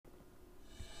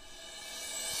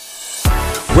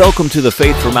Welcome to the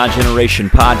Faith for My Generation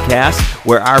podcast,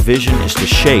 where our vision is to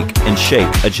shake and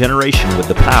shape a generation with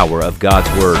the power of God's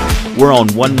Word. We're on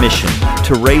one mission,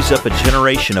 to raise up a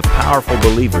generation of powerful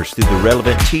believers through the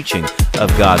relevant teaching of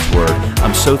God's Word.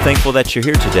 I'm so thankful that you're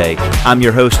here today. I'm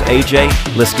your host,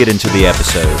 AJ. Let's get into the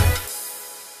episode.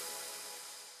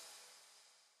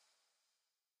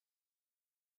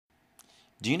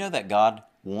 Do you know that God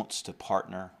wants to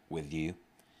partner with you?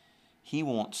 He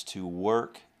wants to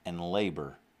work and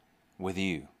labor with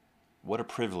you. What a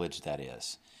privilege that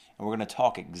is. And we're going to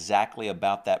talk exactly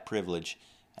about that privilege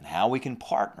and how we can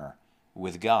partner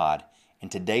with God in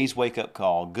today's wake-up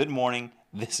call. Good morning.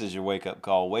 This is your wake-up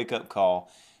call. Wake-up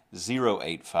call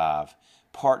 085.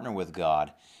 Partner with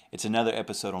God. It's another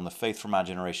episode on the Faith for My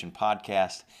Generation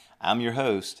podcast. I'm your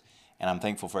host, and I'm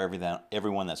thankful for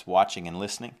everyone that's watching and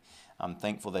listening. I'm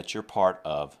thankful that you're part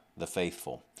of the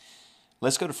faithful.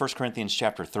 Let's go to 1 Corinthians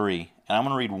chapter 3, and I'm going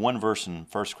to read one verse in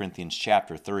 1 Corinthians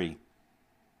chapter 3.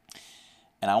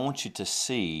 And I want you to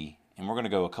see, and we're going to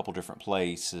go a couple different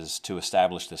places to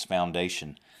establish this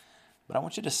foundation, but I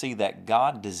want you to see that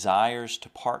God desires to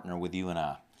partner with you and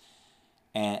I.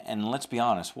 And let's be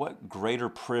honest, what greater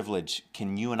privilege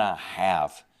can you and I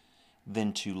have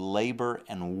than to labor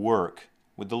and work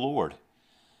with the Lord?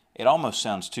 It almost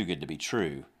sounds too good to be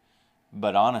true.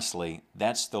 But honestly,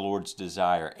 that's the Lord's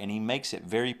desire, and He makes it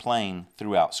very plain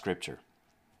throughout Scripture.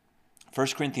 1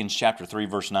 Corinthians chapter 3,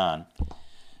 verse 9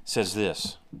 says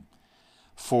this,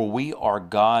 "For we are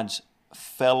God's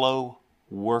fellow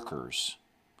workers.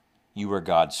 You are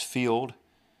God's field.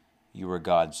 You are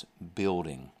God's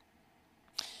building."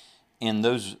 In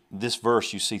this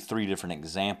verse, you see three different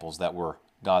examples that we're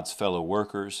God's fellow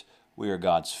workers, we are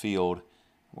God's field,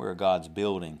 we are God's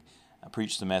building. I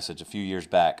preached the message a few years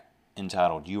back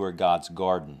entitled "You Are God's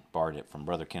Garden," borrowed it from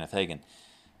Brother Kenneth Hagin,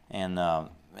 and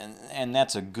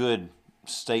that's a good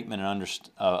statement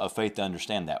of faith to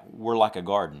understand that we're like a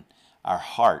garden. Our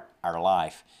heart, our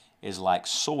life, is like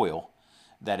soil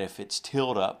that if it's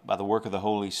tilled up by the work of the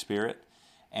Holy Spirit,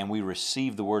 and we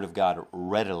receive the Word of God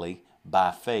readily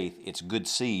by faith, it's good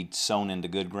seed sown into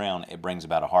good ground. It brings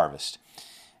about a harvest,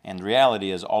 and the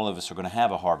reality is, all of us are going to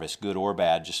have a harvest, good or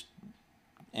bad.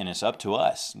 And it's up to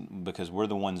us because we're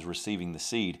the ones receiving the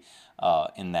seed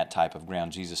in that type of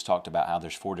ground. Jesus talked about how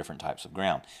there's 4 different types of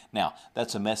ground. Now,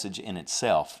 that's a message in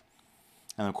itself.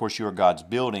 And of course, You Are God's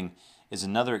Building is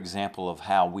another example of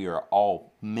how we are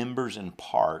all members and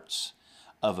parts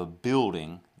of a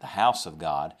building, the house of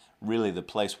God, really the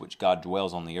place which God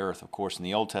dwells on the earth. Of course, in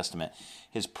the Old Testament,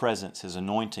 His presence, His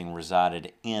anointing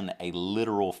resided in a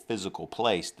literal physical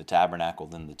place, the tabernacle,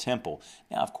 then the temple.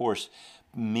 Now, of course,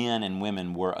 men and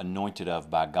women were anointed of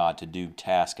by God to do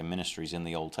tasks and ministries in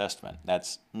the Old Testament.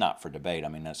 That's not for debate. I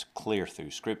mean, that's clear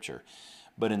through Scripture.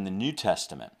 But in the New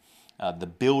Testament, the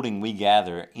building we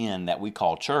gather in that we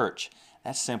call church,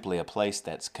 that's simply a place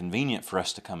that's convenient for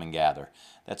us to come and gather.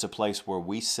 That's a place where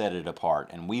we set it apart,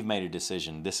 and we've made a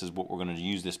decision. This is what we're going to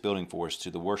use this building for, is to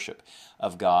the worship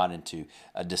of God and to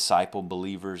disciple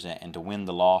believers and to win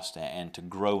the lost and to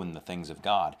grow in the things of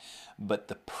God. But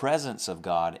the presence of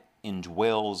God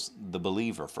indwells the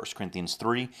believer. 1 Corinthians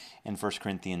 3 and 1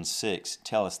 Corinthians 6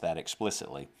 tell us that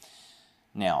explicitly.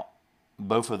 Now,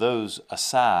 both of those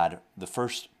aside, the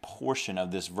first portion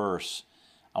of this verse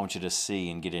I want you to see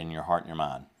and get it in your heart and your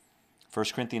mind.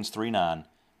 1 Corinthians 3:9,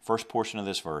 first portion of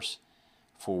this verse,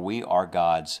 "For we are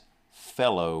God's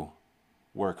fellow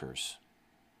workers."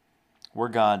 We're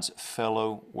God's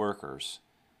fellow workers.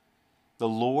 The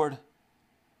Lord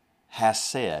has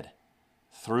said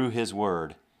through His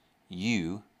Word,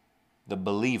 you, the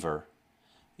believer,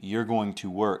 you're going to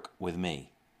work with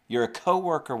me. You're a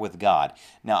co-worker with God.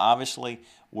 Now, obviously,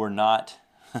 we're not,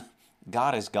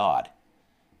 God is God,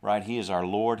 right? He is our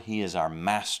Lord. He is our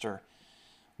Master.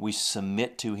 We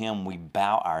submit to Him. We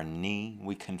bow our knee.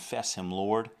 We confess Him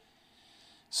Lord.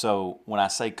 So when I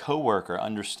say co-worker,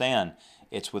 understand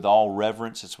it's with all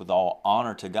reverence, it's with all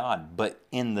honor to God. But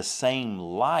in the same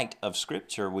light of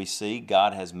Scripture, we see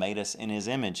God has made us in His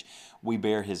image. We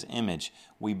bear His image.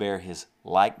 We bear His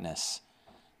likeness.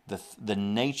 The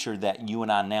nature that you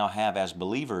and I now have as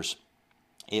believers,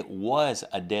 it was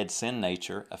a dead sin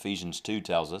nature, Ephesians 2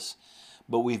 tells us,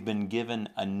 but we've been given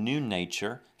a new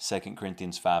nature, 2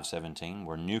 Corinthians 5:17,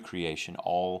 we're new creation.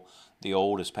 All the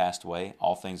old has passed away.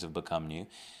 All things have become new.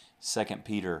 2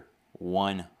 Peter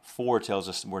 1:4 tells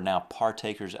us we're now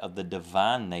partakers of the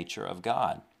divine nature of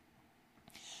God.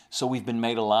 So we've been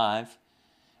made alive,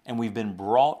 and we've been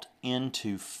brought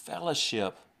into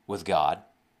fellowship with God,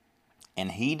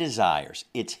 and He desires,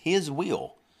 it's His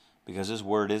will, because His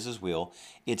Word is His will,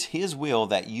 it's His will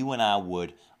that you and I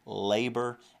would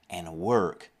labor and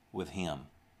work with Him.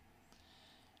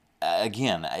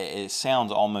 Again, it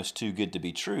sounds almost too good to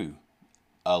be true.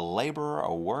 A laborer,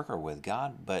 a worker with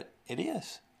God, but it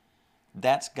is.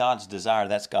 That's God's desire.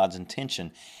 That's God's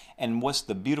intention. And what's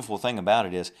the beautiful thing about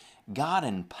it is God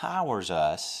empowers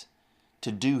us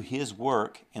to do His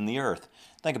work in the earth.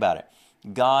 Think about it.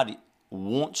 God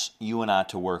wants you and I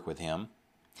to work with Him.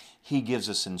 He gives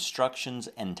us instructions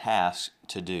and tasks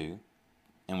to do,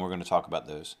 and we're going to talk about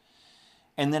those.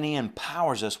 And then He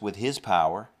empowers us with His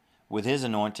power, with His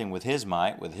anointing, with His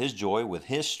might, with His joy, with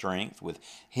His strength, with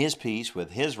His peace,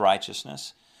 with His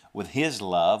righteousness, with His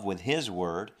love, with His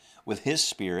word, with His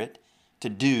Spirit, to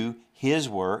do His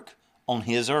work on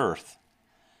His earth.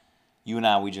 You and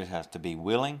I, we just have to be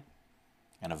willing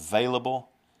and available.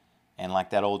 And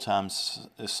like that old time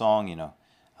song,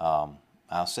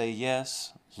 I'll say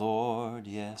yes, Lord,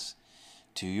 yes,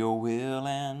 to your will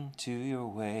and to your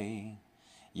way.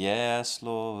 Yes,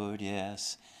 Lord,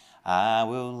 yes, I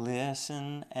will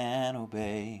listen and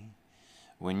obey.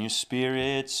 When your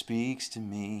Spirit speaks to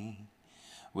me,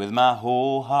 with my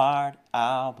whole heart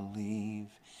I'll believe,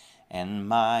 and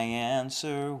my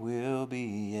answer will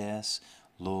be yes,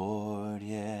 Lord,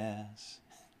 yes.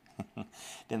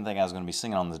 Didn't think I was going to be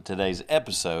singing on today's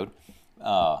episode,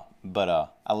 but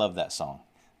I love that song.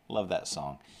 Love that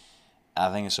song.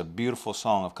 I think it's a beautiful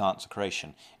song of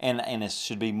consecration, and it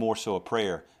should be more so a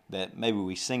prayer that maybe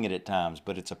we sing it at times,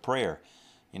 but it's a prayer.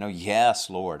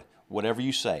 Yes, Lord, whatever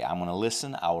you say, I'm going to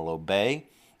listen. I will obey.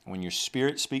 When your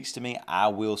Spirit speaks to me, I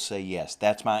will say yes.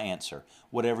 That's my answer.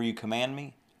 Whatever you command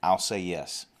me, I'll say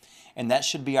yes. And that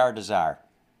should be our desire.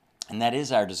 And that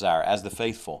is our desire as the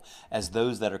faithful, as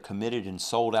those that are committed and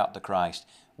sold out to Christ.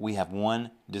 We have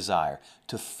one desire,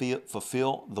 to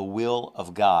fulfill the will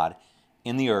of God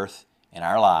in the earth, in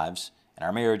our lives, in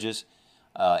our marriages,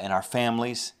 in our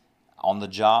families, on the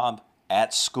job,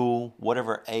 at school,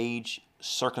 whatever age,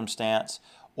 circumstance,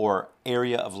 or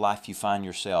area of life you find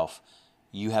yourself.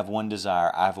 You have one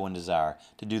desire, I have one desire,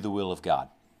 to do the will of God.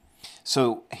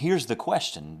 So here's the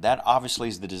question. That obviously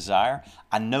is the desire.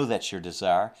 I know that's your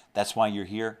desire. That's why you're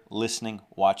here listening,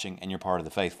 watching, and you're part of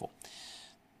the faithful.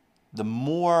 The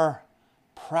more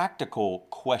practical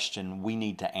question we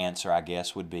need to answer, I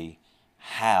guess, would be,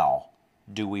 how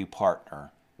do we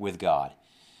partner with God?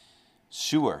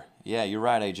 Sure. Yeah, you're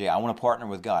right, AJ. I want to partner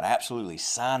with God. Absolutely.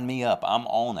 Sign me up. I'm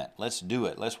on it. Let's do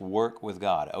it. Let's work with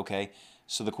God. Okay.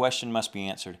 So the question must be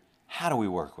answered, how do we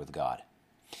work with God?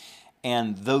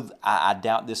 And though I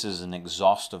doubt this is an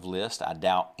exhaustive list, I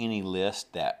doubt any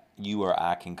list that you or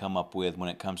I can come up with when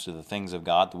it comes to the things of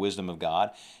God, the wisdom of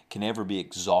God, can ever be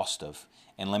exhaustive.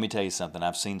 And let me tell you something,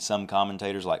 I've seen some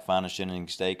commentators like Finest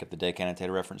Jennings Stake of the Day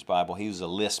Annotated Reference Bible. He was a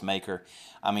list maker.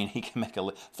 I mean, he can make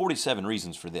 47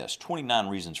 reasons for this, 29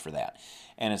 reasons for that.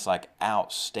 And it's like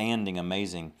outstanding,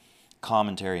 amazing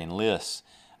commentary and lists.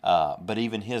 But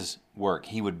even his work,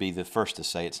 he would be the first to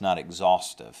say it's not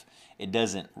exhaustive. It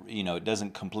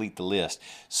doesn't complete the list.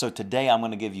 So today I'm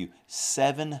going to give you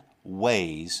 7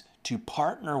 ways to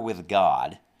partner with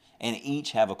God, and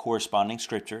each have a corresponding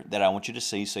scripture that I want you to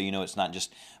see, so you know it's not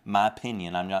just my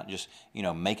opinion. I'm not just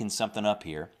making something up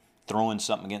here, throwing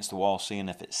something against the wall, seeing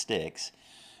if it sticks.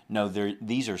 No,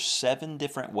 these are 7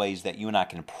 different ways that you and I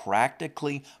can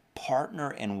practically partner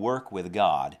and work with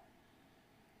God.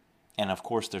 And of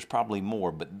course, there's probably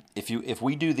more, but if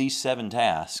we do these 7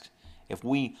 tasks, if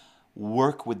we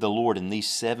work with the Lord in these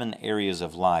 7 areas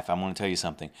of life, I'm going to tell you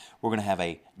something. We're going to have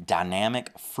a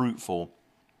dynamic, fruitful,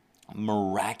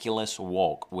 miraculous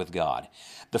walk with God.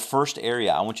 The first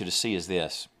area I want you to see is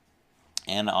this,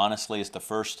 and honestly, it's the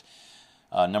first.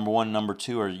 Number 1 and number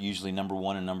 2 are usually number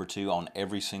 1 and number 2 on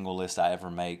every single list I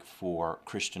ever make for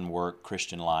Christian work,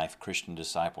 Christian life, Christian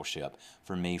discipleship,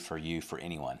 for me, for you, for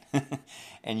anyone.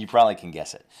 And you probably can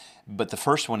guess it. But the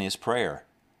first one is prayer.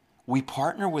 We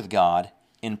partner with God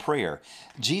in prayer.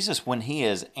 Jesus, when he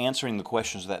is answering the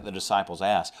questions that the disciples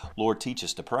ask, Lord, teach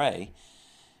us to pray,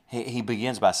 he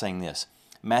begins by saying this.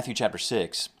 Matthew chapter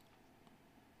 6,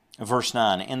 verse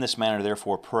 9, in this manner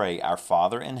therefore pray, our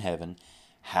Father in heaven,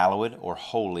 hallowed or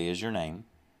holy is your name.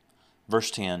 Verse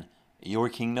 10, your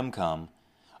kingdom come,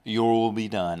 your will be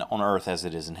done on earth as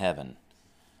it is in heaven.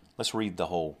 Let's read the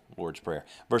whole Lord's Prayer.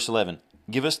 Verse 11,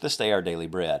 give us this day our daily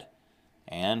bread,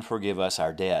 and forgive us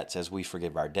our debts as we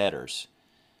forgive our debtors.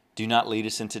 Do not lead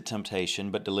us into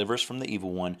temptation, but deliver us from the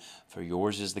evil one, for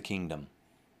yours is the kingdom,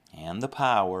 and the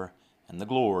power, and the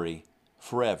glory,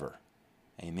 forever.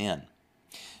 Amen.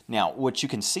 Now, what you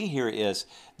can see here is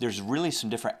there's really some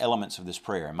different elements of this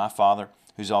prayer. And my father,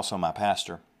 who's also my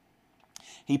pastor,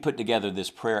 He put together this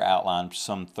prayer outline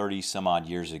some 30 some odd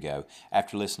years ago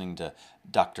after listening to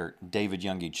Dr. David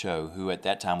Youngie Cho, who at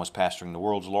that time was pastoring the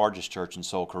world's largest church in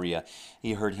Seoul, Korea.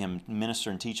 He heard him minister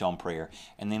and teach on prayer,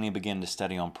 and then he began to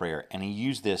study on prayer. And he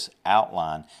used this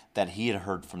outline that he had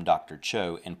heard from Dr.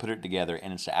 Cho and put it together,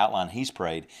 and it's the outline he's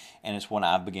prayed, and it's one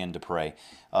I've begun to pray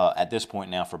at this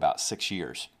point now for about 6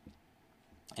 years.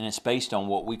 And it's based on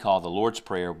what we call the Lord's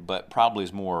Prayer, but probably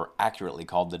is more accurately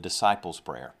called the Disciples'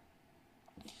 Prayer,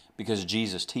 because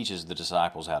Jesus teaches the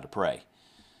disciples how to pray.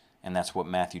 And that's what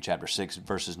Matthew chapter 6,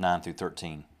 verses 9 through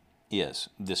 13 is,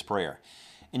 this prayer.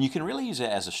 And you can really use it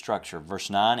as a structure. Verse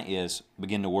 9 is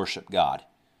begin to worship God.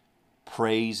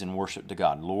 Praise and worship to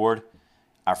God. Lord,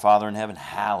 our Father in heaven,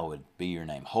 hallowed be your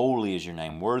name. Holy is your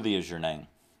name. Worthy is your name.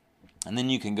 And then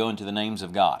you can go into the names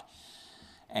of God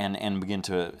and begin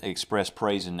to express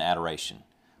praise and adoration.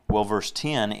 Well, verse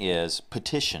 10 is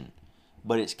petition,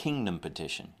 but it's kingdom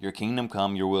petition. Your kingdom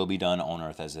come, your will be done on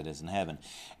earth as it is in heaven.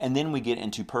 And then we get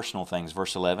into personal things.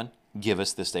 Verse 11, give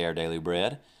us this day our daily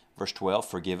bread. Verse 12,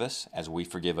 forgive us as we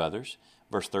forgive others.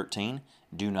 Verse 13,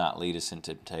 do not lead us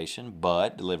into temptation,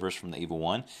 but deliver us from the evil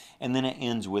one. And then it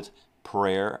ends with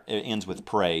prayer. It ends with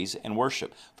praise and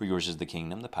worship. For yours is the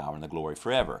kingdom, the power, and the glory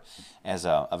forever. As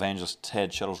evangelist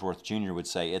Ted Shuttlesworth Jr. would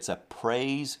say, it's a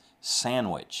praise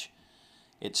sandwich.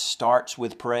 It starts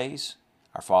with praise.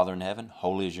 Our Father in heaven,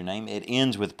 holy is your name. It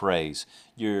ends with praise.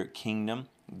 Your kingdom,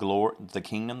 the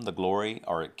kingdom, the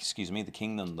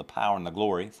power, and the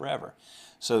glory forever.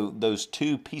 So those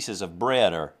two pieces of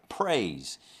bread are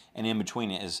praise, and in between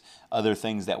it is other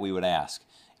things that we would ask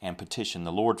and petition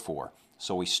the Lord for.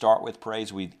 So we start with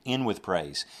praise, we end with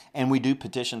praise, and we do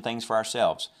petition things for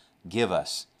ourselves. Give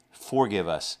us, forgive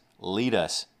us, lead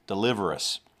us, deliver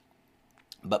us.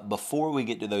 But before we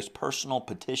get to those personal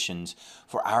petitions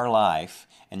for our life,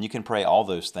 and you can pray all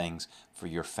those things for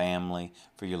your family,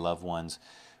 for your loved ones,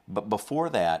 but before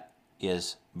that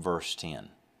is verse 10.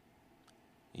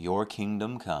 Your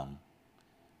kingdom come,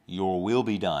 your will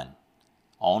be done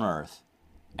on earth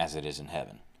as it is in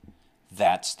heaven.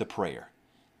 That's the prayer.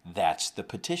 That's the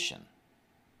petition.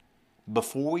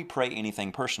 Before we pray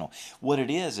anything personal, what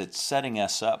it is, it's setting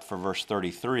us up for verse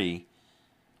 33.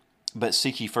 But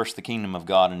seek ye first the kingdom of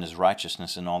God and his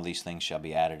righteousness, and all these things shall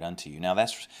be added unto you. Now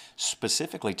that's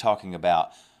specifically talking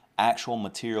about actual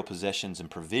material possessions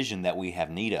and provision that we have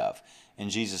need of.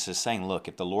 And Jesus is saying, look,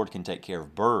 if the Lord can take care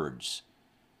of birds,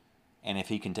 and if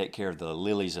he can take care of the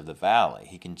lilies of the valley,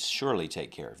 he can surely take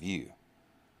care of you.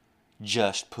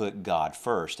 Just put God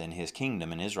first and his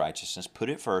kingdom and his righteousness. Put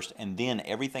it first, and then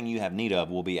everything you have need of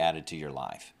will be added to your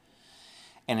life.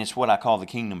 And it's what I call the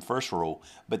kingdom first rule.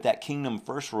 But that kingdom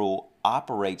first rule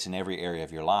operates in every area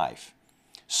of your life.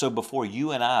 So before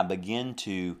you and I begin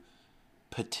to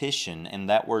petition, and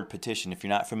that word petition, if you're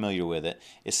not familiar with it,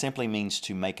 it simply means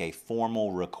to make a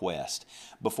formal request.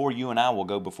 Before you and I will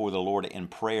go before the Lord in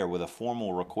prayer with a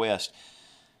formal request,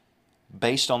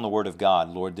 based on the Word of God,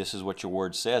 Lord, this is what your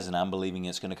Word says, and I'm believing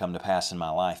it's going to come to pass in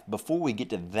my life. Before we get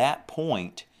to that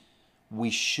point, we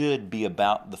should be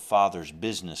about the Father's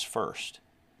business first.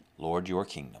 Lord, your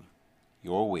kingdom,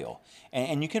 your will.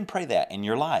 And you can pray that in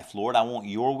your life. Lord, I want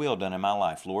your will done in my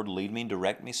life. Lord, lead me,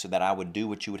 direct me so that I would do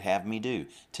what you would have me do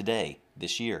today,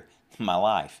 this year, my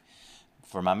life.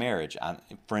 For my marriage,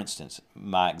 for instance,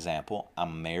 my example,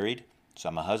 I'm married. So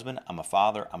I'm a husband, I'm a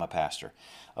father, I'm a pastor.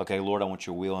 Okay, Lord, I want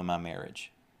your will in my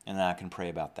marriage. And then I can pray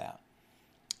about that.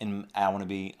 And I want to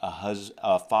be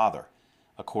a father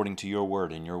according to your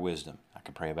word and your wisdom. I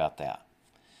can pray about that.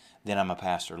 Then I'm a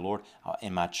pastor, Lord,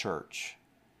 in my church.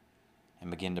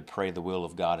 And begin to pray the will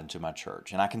of God into my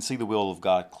church. And I can see the will of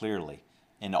God clearly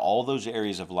in all those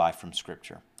areas of life from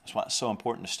Scripture. That's why it's so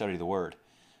important to study the Word.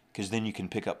 Because then you can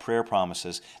pick up prayer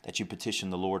promises that you petition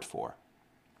the Lord for.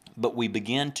 But we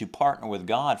begin to partner with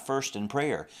God first in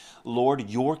prayer. Lord,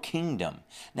 your kingdom.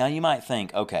 Now you might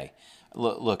think, okay,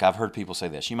 look, I've heard people say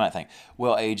this. You might think,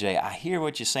 well, AJ, I hear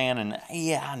what you're saying, and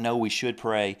yeah, I know we should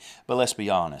pray, but let's be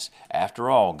honest. After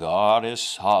all, God is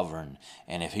sovereign,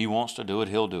 and if he wants to do it,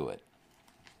 he'll do it.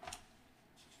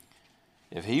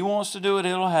 If he wants to do it,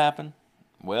 it'll happen.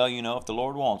 Well, you know, if the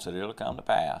Lord wants it, it'll come to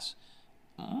pass.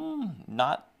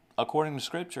 Not according to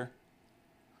Scripture.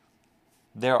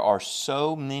 There are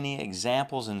so many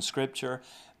examples in Scripture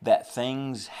that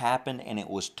things happened and it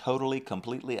was totally,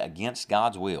 completely against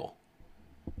God's will.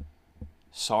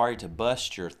 Sorry to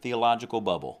bust your theological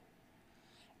bubble.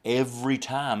 Every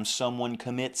time someone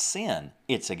commits sin,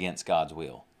 it's against God's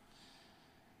will.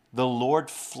 The Lord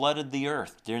flooded the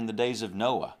earth during the days of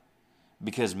Noah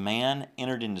because man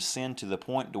entered into sin to the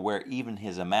point to where even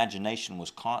his imagination was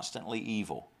constantly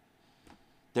evil.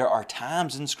 There are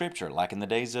times in Scripture, like in the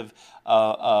days of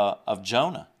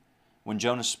Jonah, when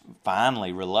Jonah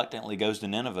finally, reluctantly goes to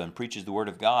Nineveh and preaches the word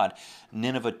of God.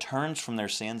 Nineveh turns from their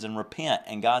sins and repent,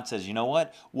 and God says, you know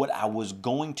what? What I was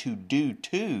going to do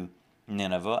to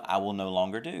Nineveh, I will no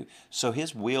longer do. So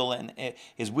his will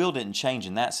didn't change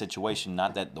in that situation.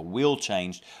 Not that the will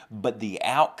changed, but the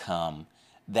outcome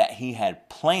that he had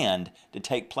planned to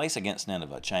take place against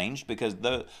Nineveh changed because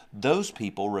those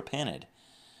people repented.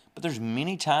 But there's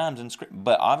many times in Scripture,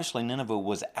 but obviously Nineveh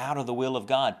was out of the will of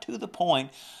God to the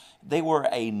point they were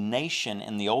a nation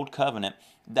in the Old Covenant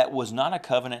that was not a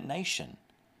covenant nation.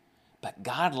 But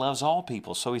God loves all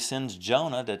people, so he sends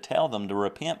Jonah to tell them to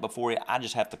repent before I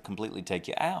just have to completely take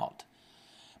you out.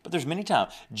 But there's many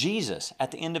times. Jesus,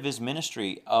 at the end of his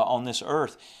ministry on this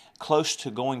earth, close to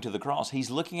going to the cross,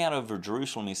 he's looking out over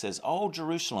Jerusalem. He says, oh,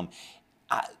 Jerusalem,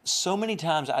 so many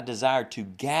times I desired to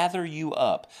gather you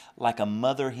up like a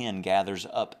mother hen gathers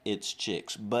up its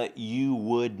chicks, but you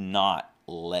would not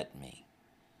let me.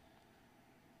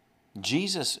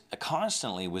 Jesus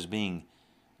constantly was being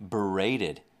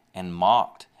berated and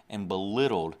mocked and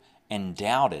belittled and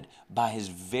doubted by his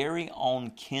very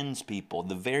own kinspeople,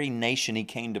 the very nation he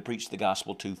came to preach the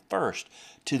gospel to first.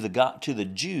 To the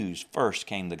Jews first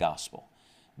came the gospel,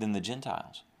 then the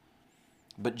Gentiles.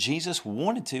 But Jesus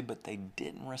wanted to, but they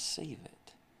didn't receive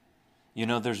it. You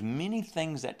know, there's many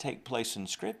things that take place in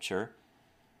Scripture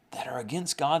that are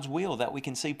against God's will that we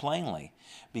can see plainly,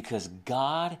 because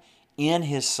God, in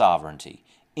his sovereignty,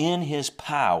 in his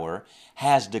power,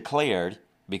 has declared,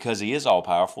 because he is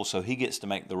all-powerful, so he gets to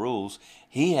make the rules,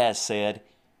 he has said,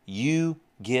 you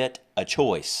get a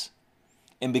choice.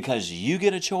 And because you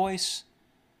get a choice,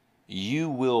 you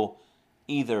will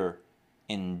either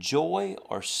enjoy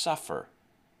or suffer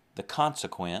the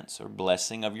consequence or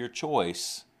blessing of your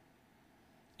choice.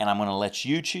 And I'm going to let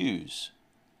you choose.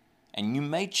 And you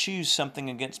may choose something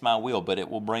against my will, but it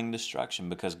will bring destruction,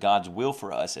 because God's will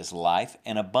for us is life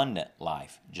and abundant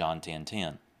life. John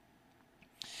 10:10.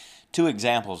 Two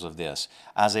examples of this.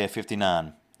 Isaiah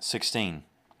 59:16.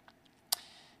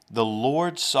 The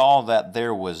Lord saw that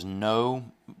there was no...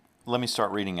 Let me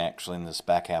start reading actually in this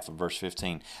back half of verse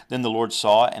 15. Then the Lord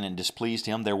saw, and it displeased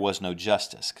him, there was no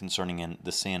justice concerning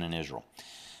the sin in Israel.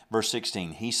 Verse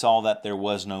 16. He saw that there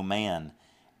was no man,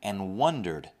 and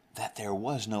wondered that there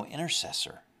was no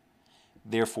intercessor.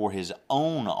 Therefore his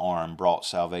own arm brought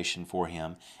salvation for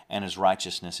him, and his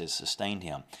righteousness has sustained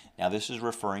him. Now this is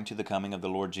referring to the coming of the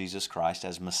Lord Jesus Christ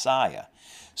as Messiah.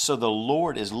 So the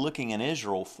Lord is looking in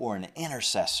Israel for an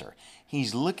intercessor.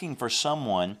 He's looking for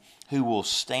someone who will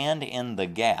stand in the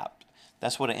gap.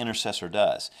 That's what an intercessor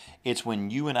does. It's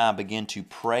when you and I begin to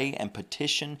pray and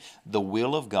petition the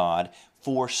will of God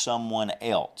for someone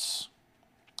else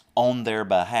on their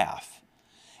behalf.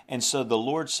 And so the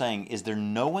Lord's saying, is there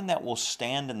no one that will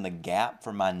stand in the gap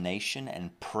for my nation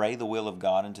and pray the will of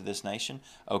God into this nation?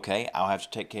 Okay, I'll have to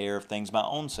take care of things my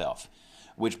own self,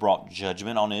 which brought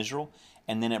judgment on Israel,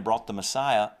 and then it brought the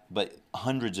Messiah, but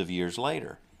hundreds of years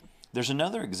later. There's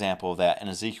another example of that in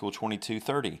Ezekiel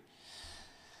 22:30.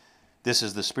 This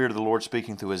is the Spirit of the Lord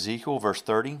speaking through Ezekiel, verse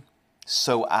 30.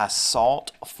 So I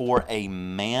sought for a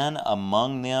man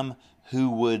among them who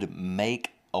would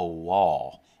make a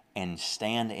wall and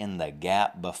stand in the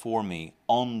gap before me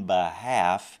on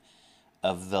behalf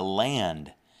of the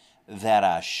land, that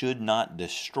I should not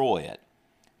destroy it.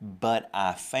 But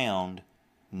I found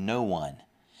no one.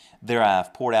 There I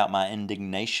have poured out my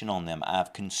indignation on them. I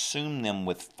have consumed them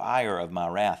with fire of my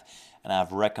wrath, and I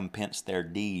have recompensed their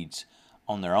deeds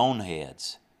on their own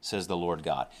heads, says the Lord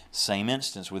God. Same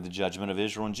instance with the judgment of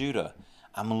Israel and Judah.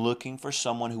 I'm looking for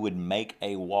someone who would make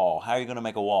a wall. How are you going to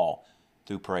make a wall?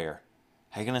 Through prayer.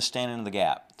 How are you going to stand in the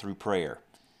gap? Through prayer.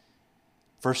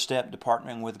 First step to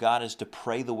partnering with God is to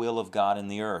pray the will of God in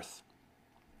the earth.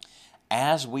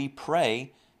 As we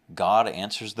pray, God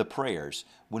answers the prayers.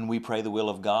 When we pray the will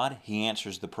of God, he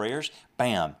answers the prayers.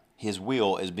 Bam! His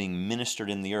will is being ministered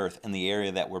in the earth in the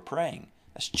area that we're praying.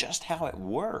 That's just how it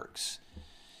works.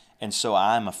 And so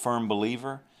I'm a firm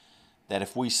believer that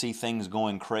if we see things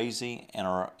going crazy and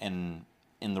are in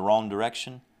the wrong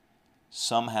direction,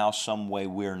 somehow, some way,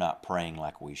 we're not praying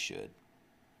like we should.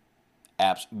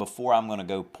 Before I'm going to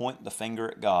go point the finger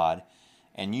at God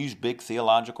and use big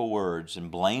theological words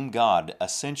and blame God,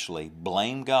 essentially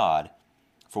blame God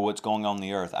for what's going on in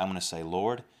the earth, I'm going to say,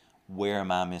 Lord, where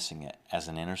am I missing it as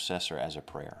an intercessor, as a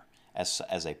prayer, as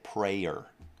a prayer?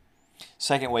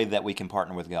 Second way that we can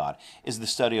partner with God is the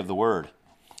study of the Word.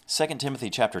 2 Timothy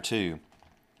chapter 2,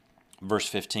 verse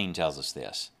 15 tells us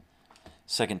this.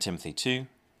 2 Timothy 2,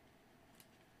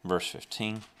 verse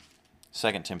 15.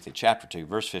 2 Timothy chapter 2,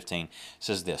 verse 15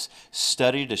 says this,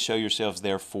 "Study to show yourselves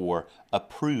therefore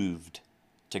approved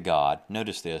to God,"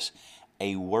 notice this,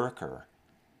 "a worker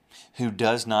who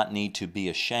does not need to be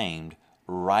ashamed,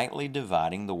 rightly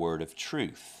dividing the word of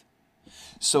truth."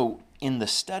 So in the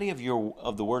study of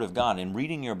the Word of God and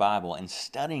reading your Bible and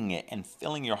studying it and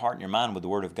filling your heart and your mind with the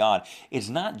Word of God, it's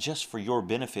not just for your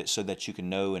benefit so that you can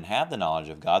know and have the knowledge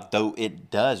of God, though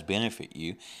it does benefit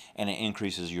you and it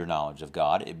increases your knowledge of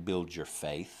God. It builds your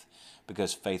faith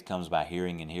because faith comes by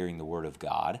hearing and hearing the Word of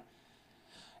God.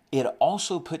 It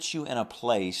also puts you in a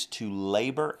place to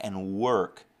labor and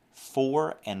work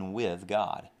for and with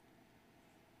God.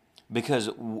 Because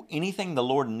anything the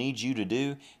Lord needs you to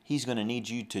do, He's going to need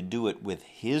you to do it with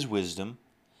His wisdom,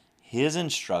 His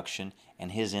instruction,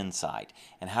 and His insight.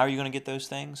 And how are you going to get those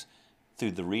things?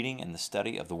 Through the reading and the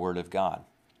study of the Word of God.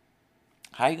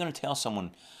 How are you going to tell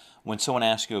someone when someone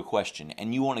asks you a question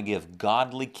and you want to give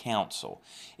godly counsel?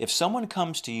 If someone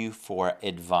comes to you for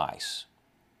advice,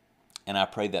 and I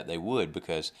pray that they would,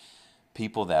 because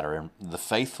people that are the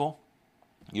faithful,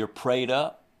 you're prayed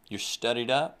up, you're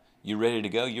studied up, you're ready to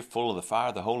go, you're full of the fire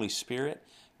of the Holy Spirit,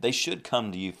 they should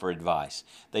come to you for advice.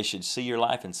 They should see your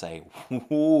life and say,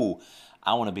 "Ooh,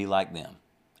 I want to be like them.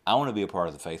 I want to be a part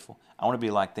of the faithful. I want to be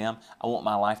like them. I want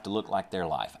my life to look like their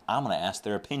life. I'm going to ask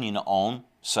their opinion on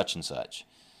such and such."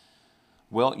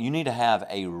 Well, you need to have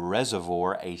a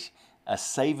reservoir, a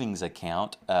savings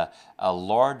account, a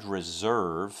large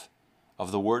reserve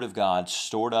of the Word of God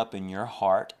stored up in your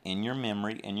heart, in your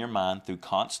memory, in your mind through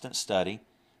constant study,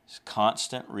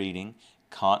 constant reading,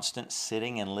 constant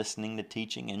sitting and listening to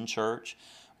teaching in church.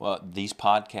 Well, these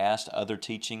podcasts, other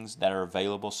teachings that are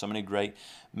available, so many great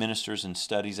ministers and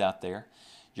studies out there.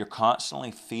 You're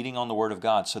constantly feeding on the Word of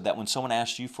God so that when someone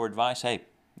asks you for advice, hey,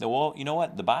 well, you know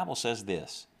what? The Bible says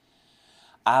this.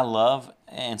 I love,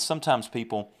 and sometimes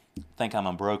people think I'm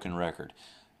a broken record,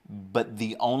 but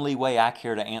the only way I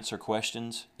care to answer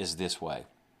questions is this way.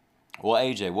 "Well,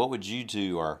 AJ, what would you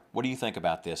do?" Or "What do you think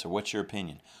about this?" Or "What's your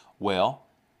opinion?" Well,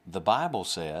 the Bible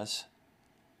says.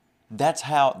 That's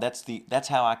how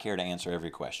I care to answer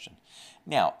every question.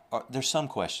 Now, there's some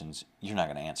questions you're not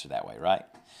going to answer that way, right?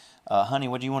 "Honey,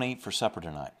 what do you want to eat for supper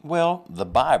tonight?" Well, the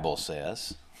Bible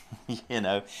says,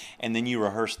 and then you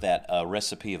rehearse that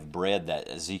recipe of bread that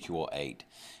Ezekiel ate,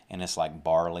 and it's like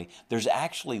barley.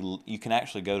 You can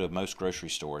actually go to most grocery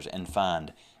stores and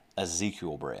find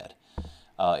Ezekiel bread.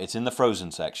 It's in the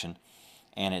frozen section,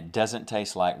 and it doesn't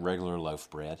taste like regular loaf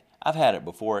bread. I've had it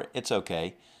before. It's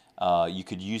okay. You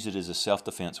could use it as a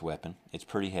self-defense weapon. It's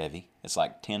pretty heavy. It's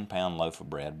like 10-pound loaf of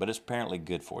bread, but it's apparently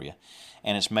good for you.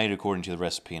 And it's made according to the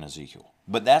recipe in Ezekiel.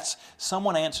 But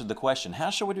someone answered the question, how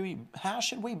should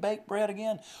we bake bread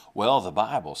again? Well, the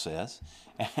Bible says,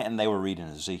 and they were reading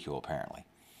Ezekiel apparently.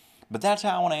 But that's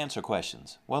how I want to answer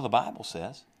questions. Well, the Bible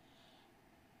says.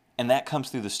 And that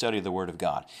comes through the study of the Word of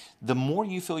God. The more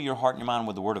you fill your heart and your mind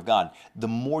with the Word of God, the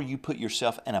more you put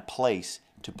yourself in a place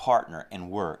to partner and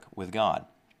work with God.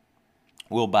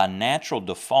 Well, by natural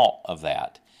default of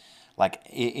that, like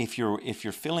if you're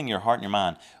filling your heart and your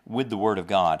mind with the Word of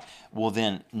God, well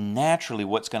then naturally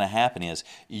what's going to happen is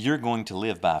you're going to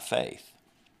live by faith.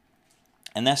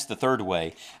 And that's the third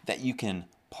way that you can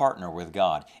partner with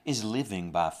God, is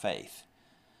living by faith.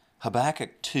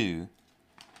 Habakkuk 2,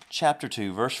 chapter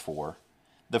 2, verse 4.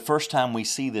 The first time we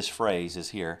see this phrase is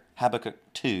here. Habakkuk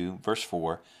 2, verse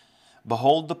 4.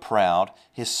 "Behold the proud,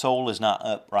 his soul is not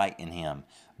upright in him,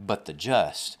 but the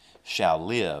just shall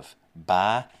live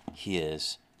by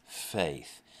his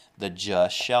faith." The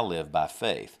just shall live by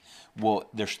faith. Well,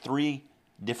 there's 3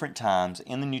 different times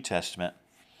in the New Testament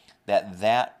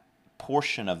that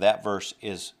portion of that verse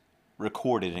is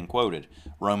recorded and quoted.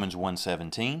 Romans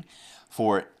 1:17,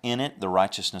 "For in it the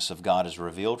righteousness of God is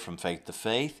revealed from faith to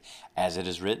faith, as it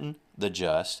is written, the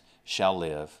just shall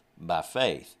live by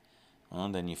faith." Well,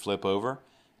 then you flip over.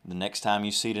 The next time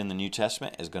you see it in the New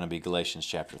Testament is going to be Galatians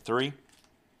chapter 3,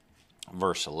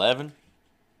 verse 11.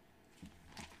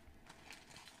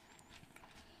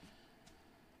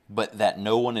 "But that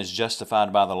no one is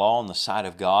justified by the law in the sight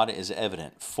of God is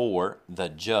evident, for the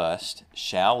just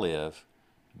shall live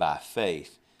by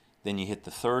faith." Then you hit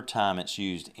the third time it's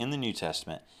used in the New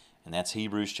Testament, and that's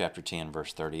Hebrews chapter 10,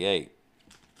 verse 38.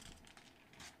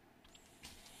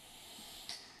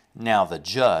 "Now the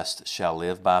just shall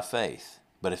live by faith.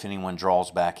 But if anyone draws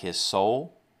back his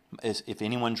soul, if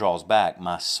anyone draws back,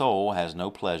 my soul has no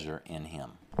pleasure in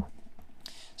him."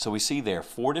 So we see there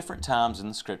 4 different times in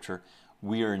the Scripture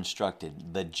we are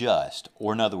instructed the just,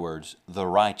 or in other words, the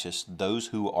righteous, those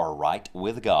who are right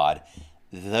with God,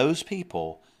 those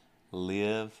people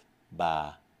live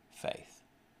by faith.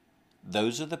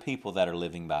 Those are the people that are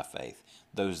living by faith,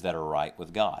 those that are right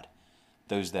with God,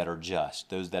 those that are just,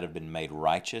 those that have been made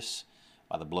righteous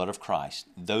by the blood of Christ.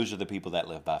 Those are the people that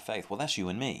live by faith. Well, that's you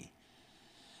and me.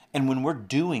 And when we're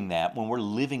doing that, when we're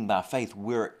living by faith,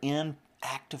 we're in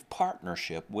active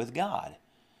partnership with God.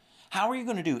 How are you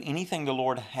going to do anything the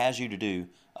Lord has you to do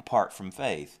apart from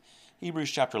faith?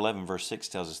 Hebrews chapter 11 verse 6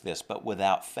 tells us this, but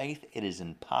without faith it is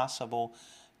impossible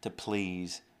to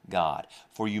please God.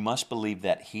 For you must believe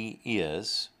that He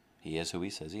is who He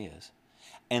says He is,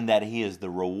 and that He is the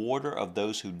rewarder of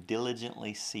those who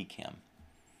diligently seek Him.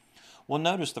 Well,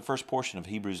 notice the first portion of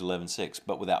Hebrews 11:6,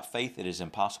 but without faith it is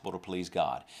impossible to please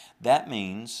God. That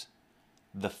means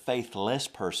the faithless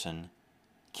person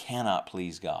cannot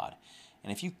please God.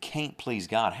 And if you can't please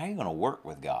God, how are you going to work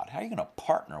with God? How are you going to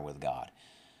partner with God?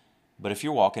 But if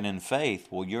you're walking in faith,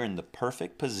 well, you're in the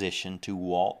perfect position to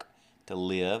walk, to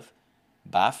live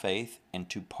by faith, and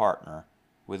to partner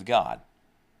with God.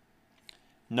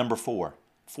 Number 4,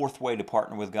 fourth way to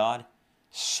partner with God,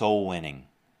 soul winning.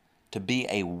 To be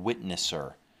a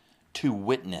witnesser, to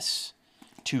witness,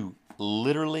 to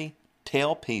literally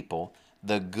tell people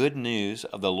the good news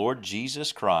of the Lord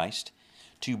Jesus Christ,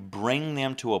 to bring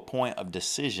them to a point of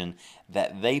decision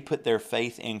that they put their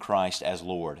faith in Christ as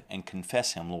Lord and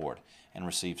confess Him Lord and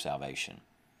receive salvation.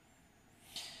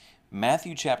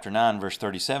 Matthew chapter 9 verse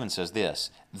 37 says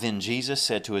this, then Jesus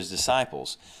said to His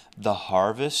disciples, the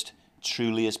harvest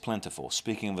truly is plentiful,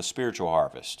 speaking of a spiritual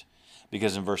harvest.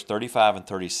 Because in verse 35 and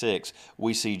 36,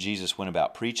 we see Jesus went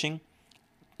about preaching.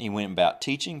 He went about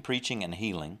teaching, preaching, and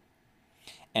healing.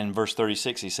 And in verse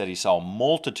 36, He said He saw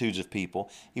multitudes of people.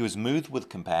 He was moved with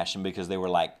compassion because they were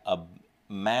like a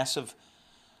massive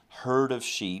herd of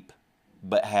sheep,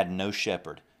 but had no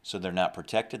shepherd. So they're not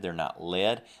protected, they're not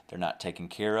led, they're not taken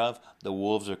care of. The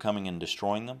wolves are coming and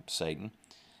destroying them, Satan.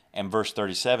 And verse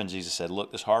 37, Jesus said,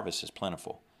 look, this harvest is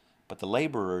plentiful, but the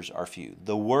laborers are few.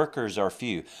 The workers are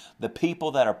few. The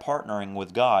people that are partnering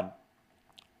with God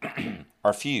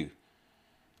are few.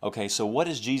 Okay, so what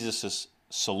is Jesus'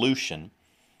 solution?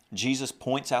 Jesus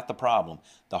points out the problem.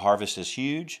 The harvest is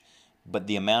huge, but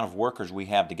the amount of workers we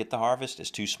have to get the harvest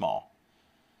is too small.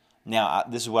 Now,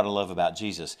 this is what I love about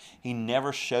Jesus. He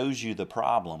never shows you the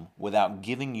problem without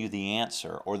giving you the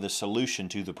answer or the solution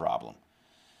to the problem.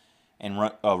 In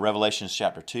Revelation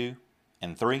chapter 2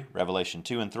 and 3, Revelation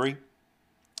 2 and 3,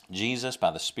 Jesus,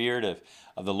 by the Spirit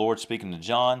of the Lord speaking to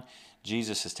John,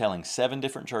 Jesus is telling 7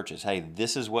 different churches, hey,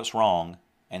 this is what's wrong,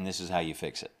 and this is how you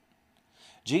fix it.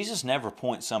 Jesus never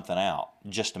points something out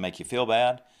just to make you feel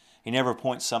bad. He never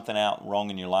points something out wrong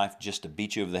in your life just to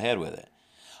beat you over the head with it.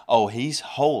 Oh, He's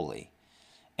holy,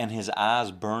 and His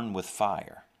eyes burn with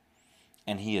fire,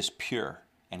 and He is pure,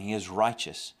 and He is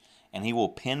righteous, and He will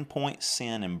pinpoint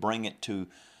sin and bring it to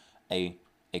a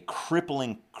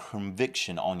crippling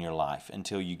conviction on your life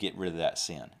until you get rid of that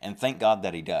sin. And thank God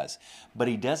that He does. But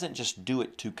He doesn't just do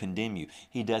it to condemn you.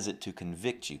 He does it to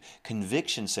convict you.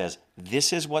 Conviction says,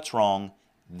 this is what's wrong,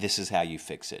 this is how you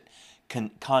fix it.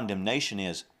 Condemnation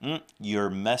is, you're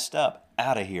messed up,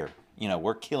 out of here.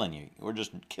 We're killing you. We're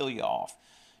just kill you off.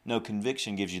 No,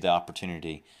 conviction gives you the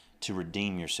opportunity to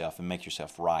redeem yourself and make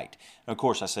yourself right. And of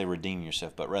course, I say redeem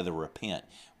yourself, but rather repent.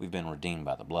 We've been redeemed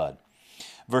by the blood.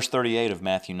 Verse 38 of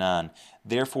Matthew 9,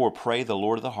 therefore pray the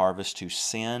Lord of the harvest to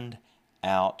send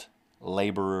out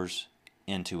laborers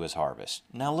into His harvest.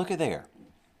 Now look at there.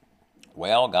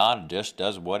 Well, God just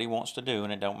does what He wants to do,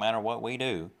 and it don't matter what we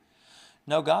do.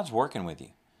 No, God's working with you.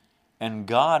 And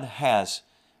God has,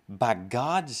 by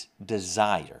God's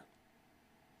desire,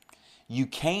 you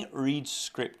can't read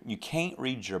script, you can't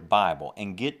read your Bible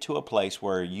and get to a place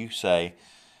where you say,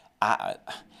 I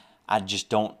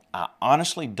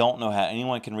honestly don't know how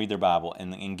anyone can read their Bible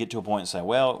and get to a point and say,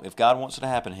 well, if God wants it to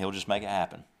happen, He'll just make it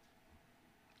happen.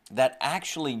 That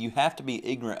actually, you have to be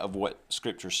ignorant of what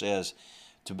Scripture says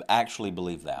to actually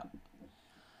believe that.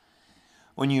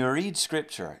 When you read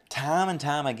Scripture, time and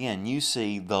time again, you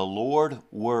see the Lord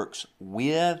works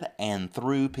with and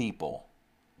through people.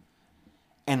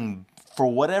 And for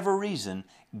whatever reason,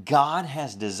 God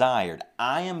has desired,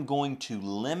 I am going to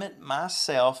limit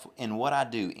myself in what I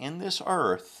do in this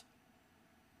earth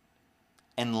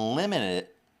and limit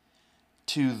it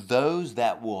to those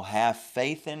that will have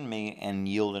faith in me and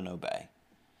yield and obey.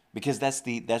 Because that's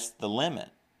the limit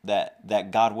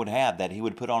that God would have, that He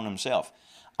would put on Himself.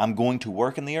 I'm going to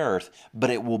work in the earth, but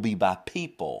it will be by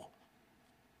people.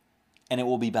 And it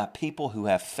will be by people who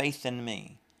have faith in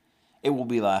me. It will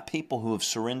be by people who have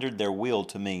surrendered their will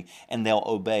to me, and they'll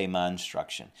obey my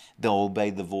instruction. They'll obey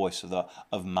the voice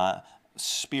of my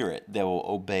Spirit. They will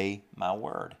obey my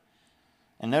word.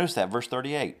 And notice that, verse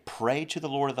 38, pray to the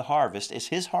Lord of the harvest. It's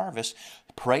his harvest.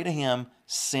 Pray to him,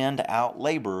 send out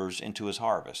laborers into his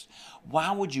harvest.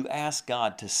 Why would you ask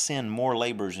God to send more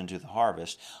laborers into the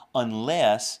harvest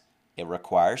unless it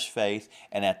requires faith,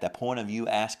 and at the point of you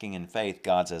asking in faith,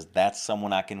 God says, that's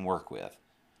someone I can work with.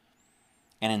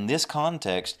 And in this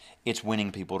context, it's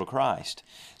winning people to Christ.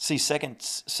 See,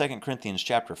 2 Corinthians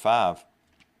chapter 5,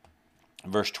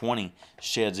 verse 20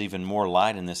 sheds even more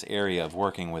light in this area of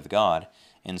working with God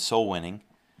in soul winning.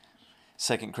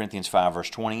 2 Corinthians 5, verse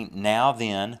 20, now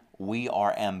then, we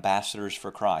are ambassadors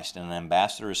for Christ. And an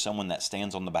ambassador is someone that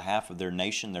stands on the behalf of their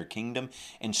nation, their kingdom,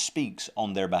 and speaks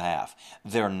on their behalf.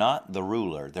 They're not the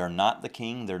ruler. They're not the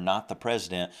king. They're not the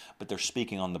president, but they're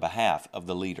speaking on the behalf of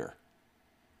the leader.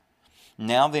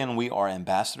 Now then, we are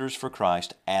ambassadors for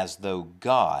Christ, as though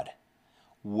God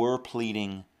were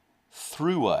pleading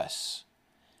through us.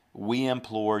 We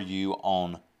implore you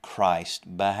on Christ's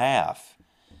behalf,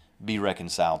 be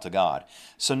reconciled to God.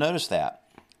 So notice that.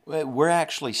 We're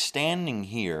actually standing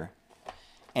here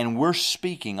and we're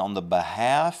speaking on the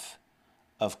behalf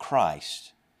of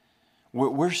Christ.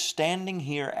 We're standing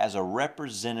here as a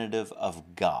representative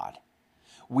of God.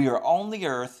 We are on the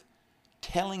earth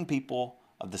telling people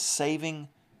of the saving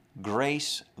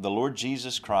grace of the Lord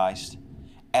Jesus Christ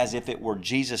as if it were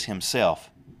Jesus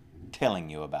himself telling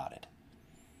you about it.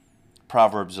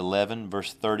 Proverbs 11,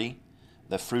 verse 30,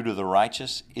 the fruit of the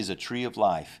righteous is a tree of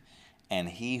life, and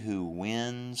he who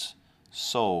wins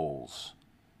souls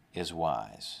is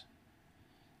wise.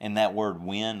 And that word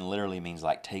win literally means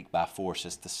like take by force.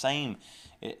 It's the same,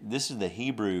 this is the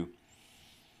Hebrew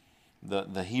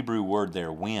word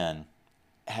there, win,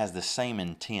 has the same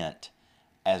intent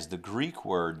as the Greek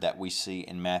word that we see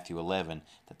in Matthew 11,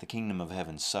 that the kingdom of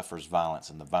heaven suffers violence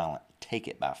and the violent take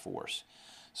it by force.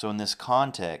 So in this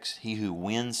context, he who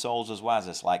wins souls is wise.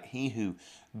 It's like he who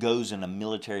goes in a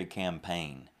military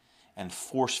campaign and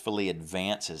forcefully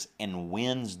advances and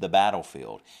wins the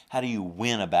battlefield. How do you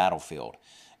win a battlefield?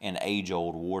 In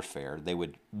age-old warfare, they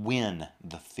would win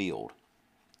the field.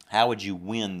 How would you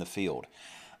win the field?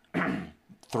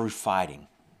 Through fighting,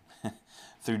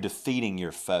 through defeating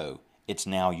your foe. It's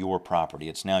now your property.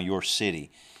 It's now your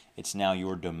city. It's now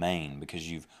your domain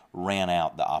because you've ran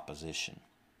out the opposition.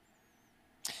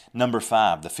 Number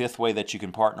 5, the fifth way that you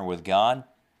can partner with God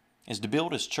is to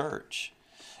build his church.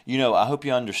 You know, I hope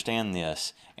you understand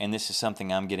this, and this is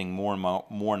something I'm getting more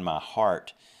in my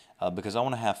heart because I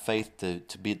want to have faith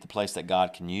to be at the place that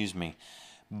God can use me.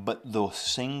 But the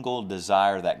single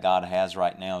desire that God has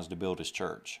right now is to build his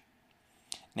church.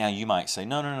 Now you might say,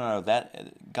 no,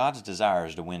 that God's desire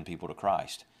is to win people to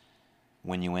Christ.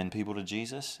 When you win people to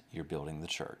Jesus, you're building the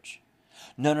church.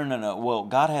 No. Well,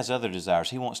 God has other desires.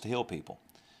 He wants to heal people.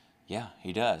 Yeah,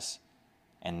 he does.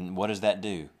 And what does that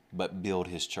do? But build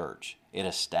his church. It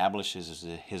establishes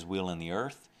his will in the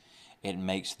earth. It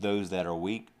makes those that are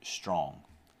weak strong.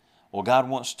 Well, God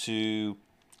wants to,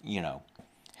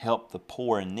 help the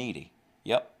poor and needy.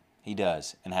 Yep, he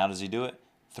does. And how does he do it?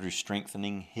 Through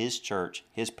strengthening his church,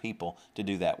 his people, to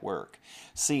do that work.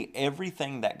 See,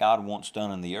 everything that God wants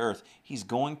done on the earth, he's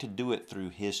going to do it through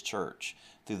his church,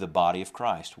 through the body of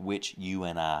Christ, which you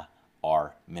and I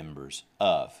are members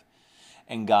of.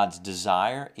 And God's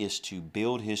desire is to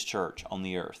build his church on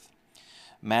the earth.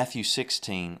 Matthew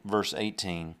 16, verse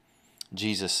 18,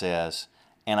 Jesus says,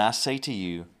 and I say to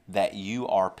you that you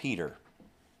are Peter,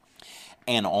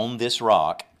 and on this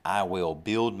rock I will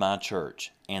build my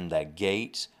church, and the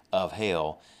gates of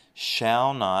hell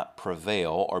shall not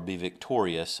prevail or be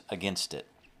victorious against it.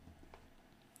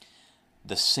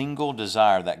 The single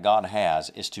desire that God has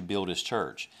is to build his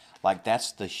church. Like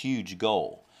that's the huge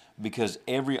goal. Because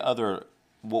every other,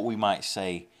 what we might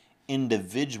say,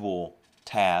 individual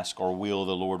task or will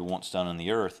the Lord wants done on the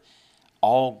earth,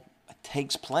 all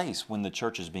takes place when the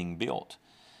church is being built.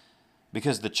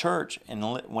 Because the church,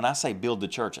 and when I say build the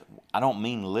church, I don't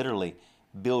mean literally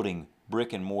building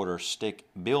brick and mortar stick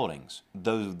buildings.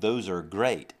 Those are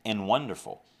great and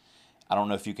wonderful. I don't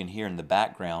know if you can hear in the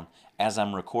background, as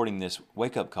I'm recording this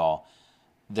wake-up call,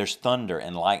 there's thunder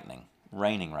and lightning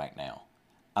raining right now.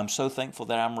 I'm so thankful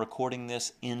that I'm recording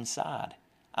this inside.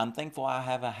 I'm thankful I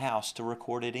have a house to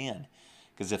record it in.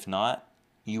 Because if not,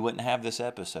 you wouldn't have this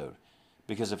episode.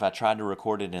 Because if I tried to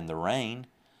record it in the rain,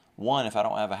 one, if I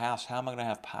don't have a house, how am I going to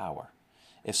have power?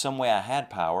 If some way I had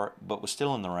power but was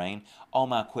still in the rain, all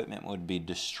my equipment would be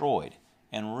destroyed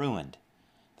and ruined.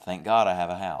 Thank God I have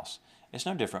a house. It's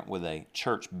no different with a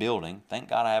church building. Thank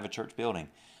God I have a church building.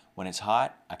 When it's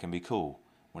hot, I can be cool.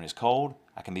 When it's cold,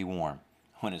 I can be warm.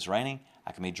 When it's raining,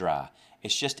 I can be dry.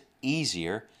 It's just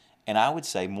easier and I would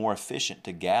say more efficient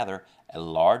to gather a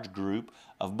large group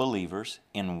of believers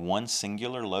in one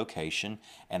singular location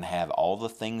and have all the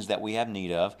things that we have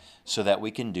need of so that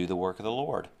we can do the work of the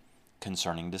Lord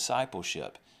concerning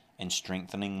discipleship and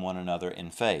strengthening one another in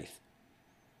faith.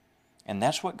 And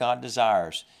that's what God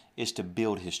desires, is to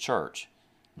build His church.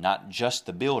 Not just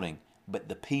the building, but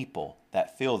the people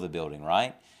that fill the building,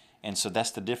 right? And so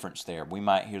that's the difference there. We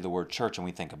might hear the word church and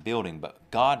we think of building, but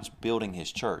God's building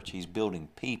His church. He's building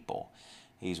people.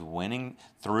 He's winning,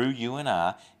 through you and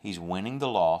I, He's winning the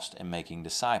lost and making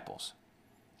disciples.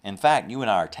 In fact, you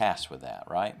and I are tasked with that,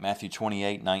 right? Matthew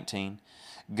 28:19.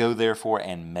 Go therefore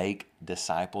and make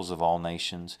disciples of all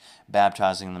nations,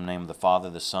 baptizing them in the name of the Father,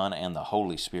 the Son, and the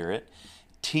Holy Spirit,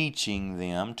 teaching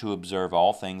them to observe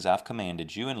all things I've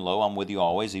commanded you, and lo, I'm with you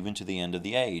always, even to the end of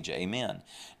the age. Amen.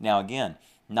 Now again,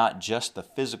 not just the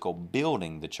physical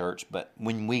building the church, but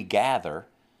when we gather,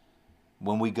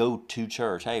 when we go to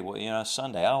church, hey, well,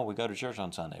 Sunday, we go to church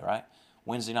on Sunday, right?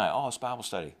 Wednesday night, it's Bible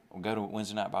study. We'll go to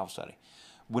Wednesday night Bible study.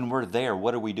 When we're there,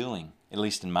 what are we doing? At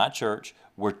least in my church,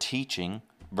 we're teaching,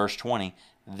 verse 20,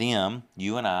 them,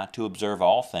 you and I, to observe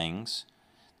all things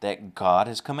that God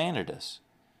has commanded us.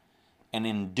 And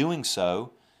in doing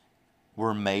so,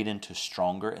 we're made into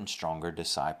stronger and stronger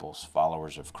disciples,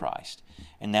 followers of Christ.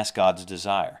 And that's God's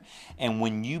desire. And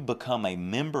when you become a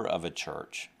member of a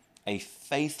church, a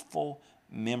faithful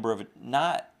member of it,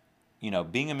 not,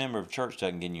 being a member of a church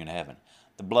doesn't get you into heaven.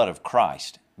 The blood of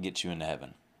Christ gets you into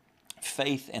heaven.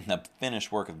 Faith in the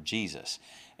finished work of Jesus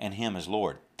and Him as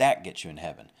Lord, that gets you in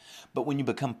heaven. But when you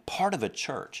become part of a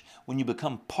church, when you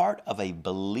become part of a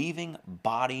believing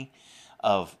body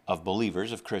of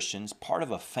believers, of Christians, part of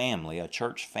a family, a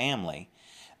church family,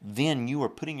 then you are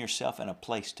putting yourself in a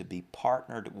place to be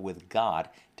partnered with God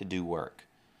to do work.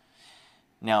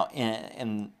 Now,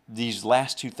 in these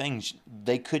last two things,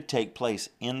 they could take place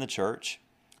in the church,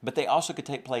 but they also could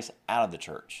take place out of the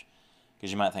church.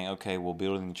 Because you might think, okay, we're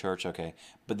building the church, okay.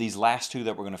 But these last two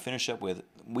that we're going to finish up with,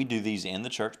 we do these in the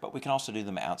church, but we can also do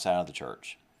them outside of the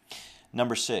church.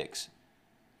 Number sixth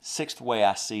way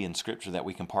I see in Scripture that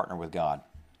we can partner with God.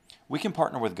 We can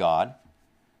partner with God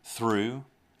through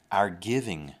our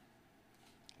giving.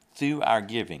 Through our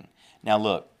giving. Now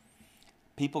look,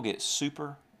 people get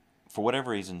for whatever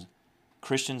reason,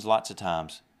 Christians lots of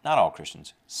times, not all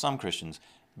Christians, some Christians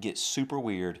get super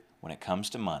weird when it comes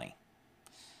to money.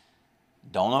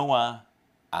 Don't know why.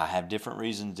 I have different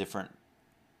reasons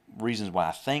why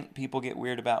I think people get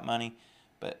weird about money,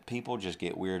 but people just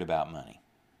get weird about money.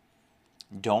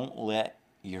 Don't let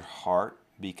your heart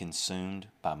be consumed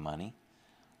by money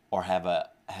or have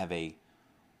a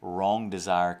wrong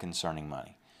desire concerning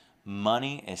money.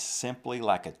 Money is simply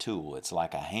like a tool. It's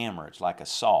like a hammer. It's like a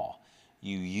saw.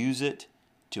 You use it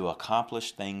to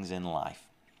accomplish things in life,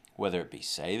 whether it be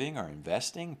saving or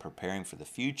investing, preparing for the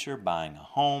future, buying a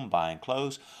home, buying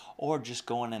clothes, or just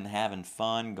going and having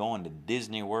fun, going to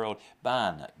Disney World,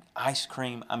 buying ice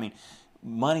cream.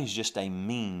 Money's just a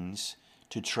means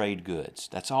to trade goods.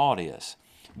 That's all it is.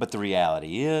 But the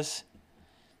reality is,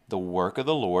 the work of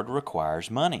the Lord requires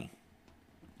money.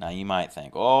 Now you might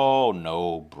think, oh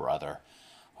no, brother,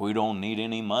 we don't need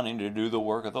any money to do the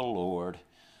work of the Lord.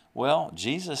 Well,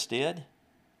 Jesus did.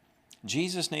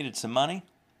 Jesus needed some money.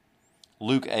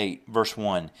 Luke 8, verse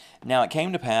 1. Now it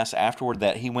came to pass afterward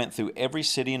that he went through every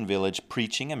city and village,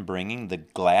 preaching and bringing the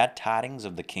glad tidings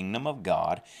of the kingdom of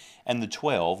God, and the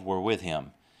 12 were with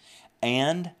him.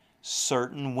 And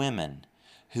certain women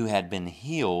who had been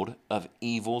healed of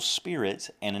evil spirits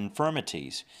and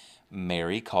infirmities,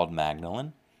 Mary called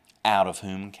Magdalene, out of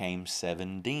whom came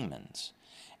 7 demons,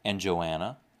 and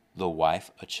Joanna, the wife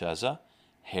of Chuza,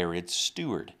 Herod's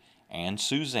steward, and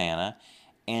Susanna,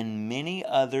 and many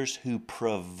others who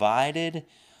provided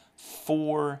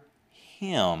for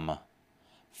him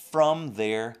from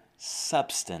their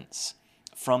substance,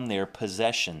 from their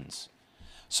possessions.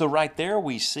 So right there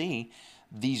we see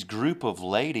these group of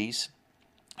ladies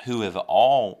who have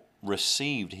all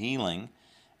received healing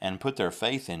and put their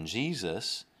faith in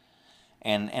Jesus,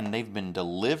 and they've been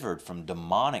delivered from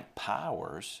demonic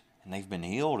powers, and they've been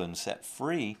healed and set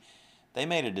free. They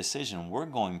made a decision, we're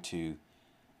going to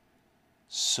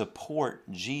support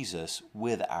Jesus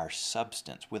with our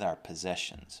substance, with our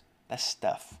possessions. That's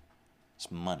stuff.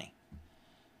 It's money.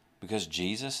 Because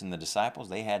Jesus and the disciples,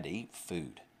 they had to eat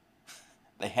food.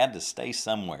 They had to stay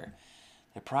somewhere.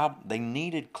 They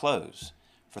needed clothes.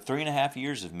 For 3.5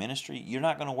 years of ministry, you're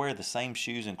not going to wear the same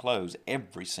shoes and clothes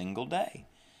every single day.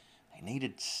 They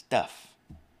needed stuff.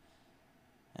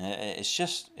 It's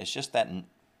just that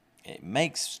it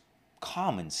makes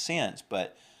common sense,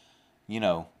 but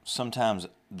sometimes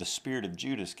the spirit of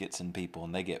Judas gets in people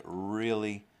and they get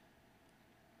really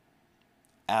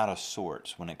out of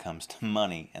sorts when it comes to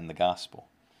money and the gospel.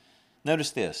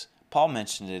 Notice this. Paul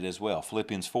mentioned it as well.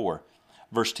 Philippians 4,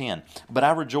 verse 10. But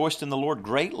I rejoiced in the Lord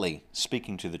greatly,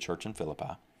 speaking to the church in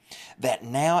Philippi, that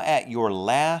now at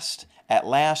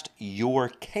last your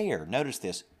care, notice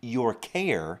this, your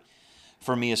care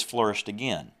for me has flourished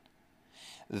again.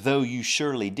 Though you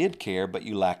surely did care, but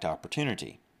you lacked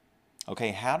opportunity.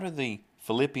 Okay, how did the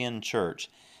Philippian church,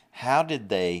 how did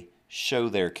they show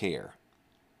their care?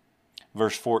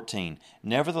 Verse 14,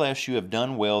 nevertheless you have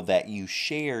done well that you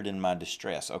shared in my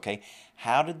distress. Okay,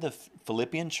 how did the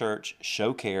Philippian church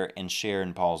show care and share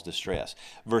in Paul's distress?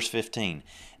 Verse 15,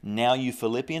 now you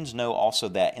Philippians know also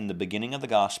that in the beginning of the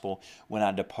gospel, when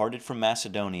I departed from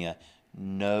Macedonia,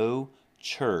 no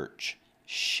church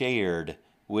shared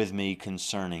with me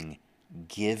concerning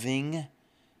giving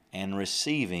and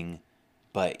receiving,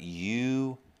 but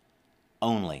you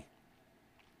only.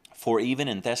 For even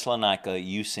in Thessalonica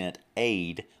you sent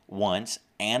aid once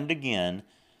and again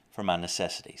for my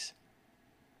necessities.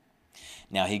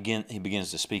 Now he begins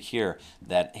to speak here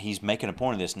that he's making a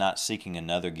point of this, not seeking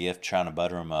another gift, trying to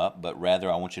butter him up, but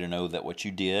rather I want you to know that what you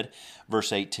did,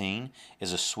 verse 18,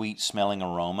 is a sweet smelling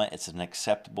aroma. It's an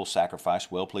acceptable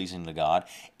sacrifice, well-pleasing to God.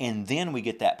 And then we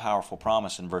get that powerful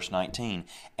promise in verse 19,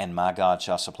 and my God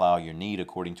shall supply all your need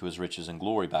according to his riches and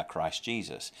glory by Christ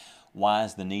Jesus. Why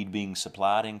is the need being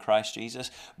supplied in Christ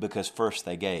Jesus? Because first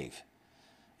they gave,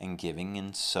 and giving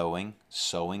and sowing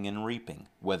and reaping,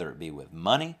 whether it be with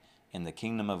money in the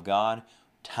kingdom of God,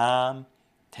 time,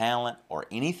 talent, or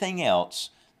anything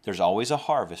else, there's always a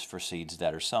harvest for seeds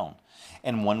that are sown.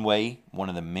 And one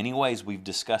of the many ways we've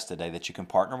discussed today that you can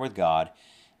partner with God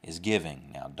is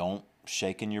giving. Now, don't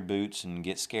shake in your boots and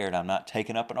get scared. I'm not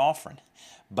taking up an offering.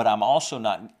 But I'm also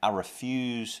not, I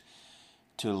refuse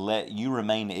to let you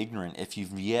remain ignorant if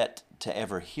you've yet to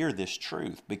ever hear this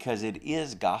truth, because it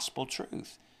is gospel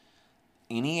truth.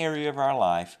 Any area of our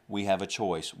life, we have a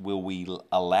choice. Will we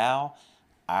allow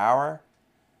our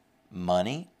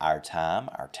money, our time,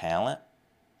 our talent,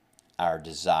 our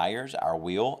desires, our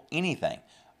will, anything?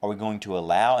 Are we going to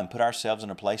allow and put ourselves in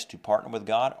a place to partner with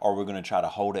God, or are we going to try to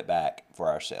hold it back for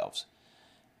ourselves?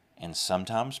 And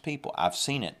sometimes people, I've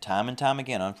seen it time and time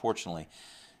again, unfortunately,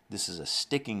 this is a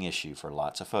sticking issue for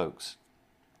lots of folks,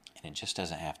 and it just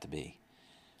doesn't have to be.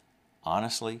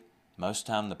 Honestly, most of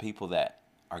the time the people that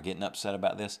are getting upset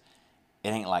about this, it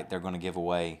ain't like they're going to give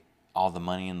away all the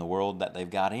money in the world that they've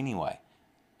got anyway.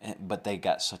 But they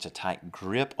got such a tight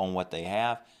grip on what they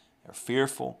have. They're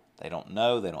fearful. They don't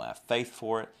know. They don't have faith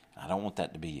for it. And I don't want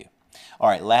that to be you. All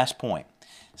right, last point.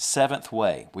 Seventh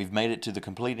way. We've made it to the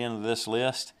complete end of this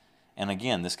list. And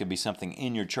again, this could be something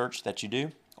in your church that you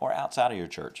do or outside of your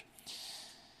church.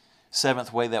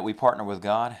 Seventh way that we partner with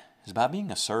God is by being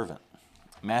a servant.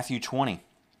 Matthew 20,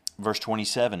 verse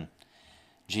 27,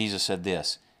 Jesus said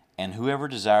this, and whoever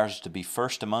desires to be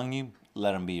first among you,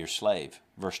 let him be your slave.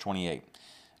 Verse 28,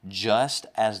 just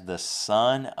as the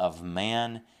Son of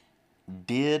Man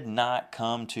did not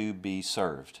come to be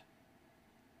served,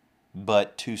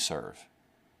 but to serve,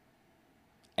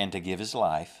 and to give his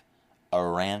life a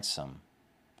ransom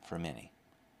for many.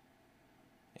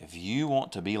 If you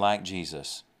want to be like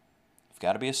Jesus, you've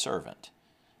got to be a servant.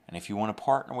 And if you want to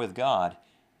partner with God,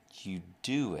 you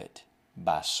do it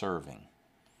by serving.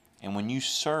 And when you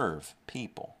serve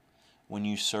people, when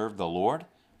you serve the Lord,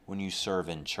 when you serve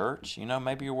in church,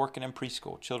 maybe you're working in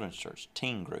preschool, children's church,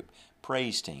 teen group,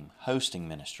 praise team, hosting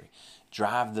ministry,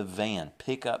 drive the van,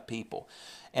 pick up people.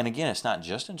 And again, it's not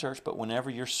just in church, but whenever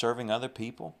you're serving other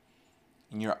people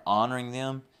and you're honoring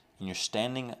them and you're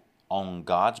standing on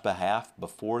God's behalf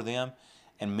before them.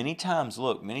 And many times,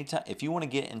 if you want to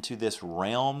get into this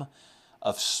realm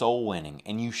of soul winning,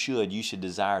 and you should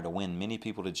desire to win many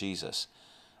people to Jesus.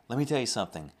 Let me tell you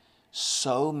something.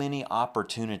 So many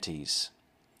opportunities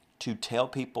to tell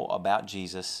people about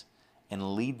Jesus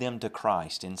and lead them to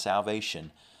Christ in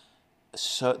salvation.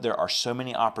 So there are so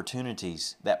many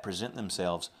opportunities that present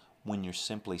themselves when you're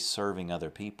simply serving other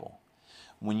people.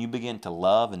 When you begin to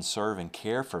love and serve and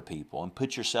care for people and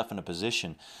put yourself in a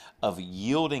position of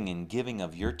yielding and giving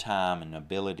of your time and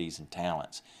abilities and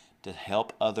talents to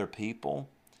help other people,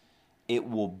 it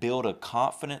will build a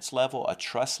confidence level, a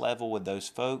trust level with those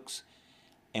folks.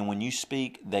 And when you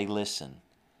speak, they listen.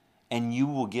 And you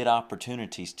will get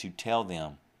opportunities to tell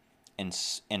them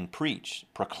and preach,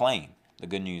 proclaim the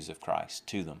good news of Christ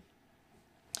to them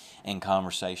in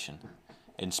conversation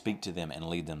and speak to them and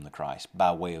lead them to Christ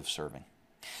by way of serving.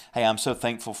 Hey, I'm so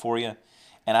thankful for you.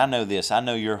 And I know this. I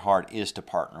know your heart is to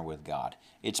partner with God.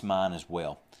 It's mine as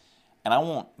well. And I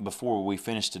want, before we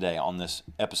finish today on this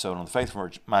episode on the Faith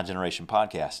for My Generation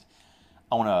podcast,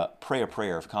 I want to pray a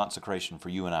prayer of consecration for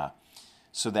you and I,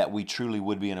 so that we truly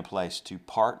would be in a place to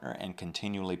partner and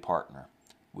continually partner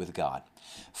with God.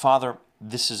 Father,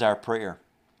 this is our prayer.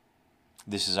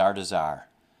 This is our desire.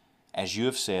 As you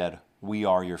have said, we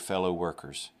are your fellow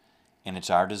workers, and it's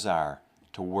our desire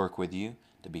to work with you,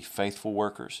 to be faithful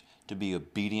workers, to be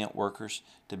obedient workers,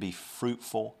 to be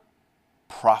fruitful,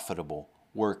 profitable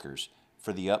workers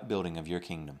for the upbuilding of your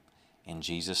kingdom. In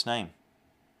Jesus' name,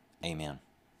 amen.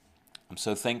 I'm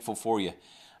so thankful for you.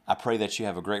 I pray that you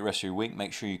have a great rest of your week.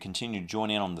 Make sure you continue to join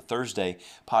in on the Thursday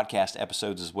podcast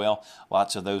episodes as well.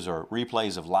 Lots of those are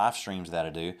replays of live streams that I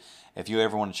do. If you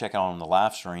ever want to check out on the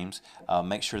live streams,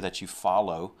 make sure that you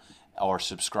follow or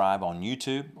subscribe on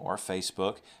YouTube or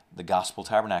Facebook, the Gospel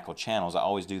Tabernacle channels. I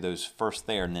always do those first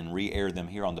there and then re-air them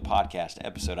here on the podcast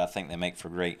episode. I think they make for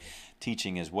great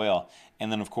teaching as well.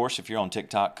 And then, of course, if you're on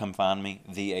TikTok, come find me,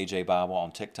 The AJ Bible,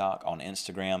 on TikTok, on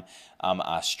Instagram.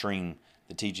 I stream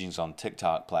the teachings on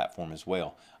TikTok platform as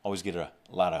well. Always get a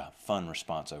lot of fun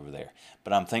response over there.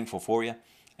 But I'm thankful for you,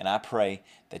 and I pray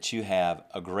that you have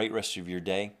a great rest of your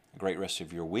day, a great rest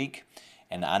of your week.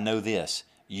 And I know this,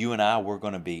 you and I, we're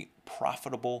going to be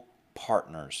profitable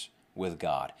partners with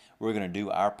God. We're going to do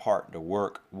our part to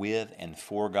work with and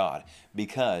for God,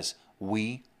 because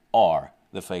we are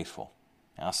the faithful.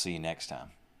 I'll see you next time.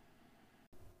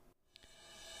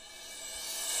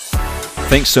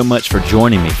 Thanks so much for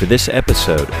joining me for this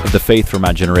episode of the Faith for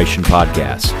My Generation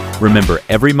podcast. Remember,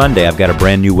 every Monday I've got a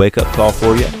brand new wake-up call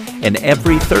for you, and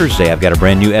every Thursday I've got a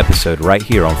brand new episode right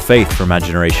here on Faith for My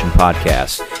Generation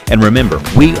podcast. And remember,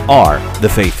 we are the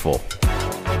faithful.